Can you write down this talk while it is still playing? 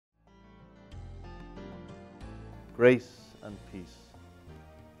grace and peace.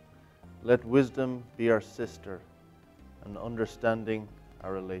 Let wisdom be our sister, and understanding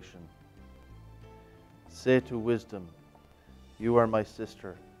our relation. Say to wisdom, you are my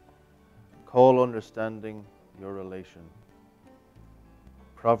sister. Call understanding your relation.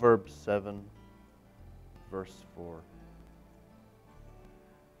 Proverbs 7, verse 4.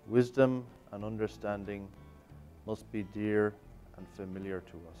 Wisdom and understanding must be dear and familiar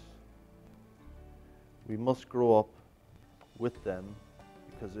to us. We must grow up with them,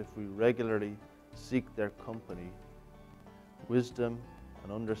 because if we regularly seek their company, wisdom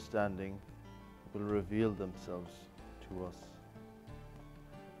and understanding will reveal themselves to us.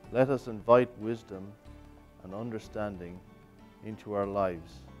 Let us invite wisdom and understanding into our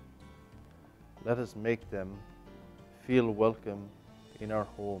lives. Let us make them feel welcome in our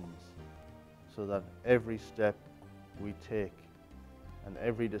homes, so that every step we take and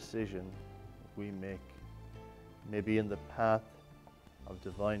every decision we make may be in the path of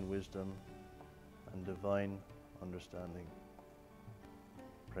divine wisdom and divine understanding.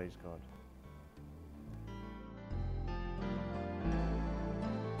 Praise God.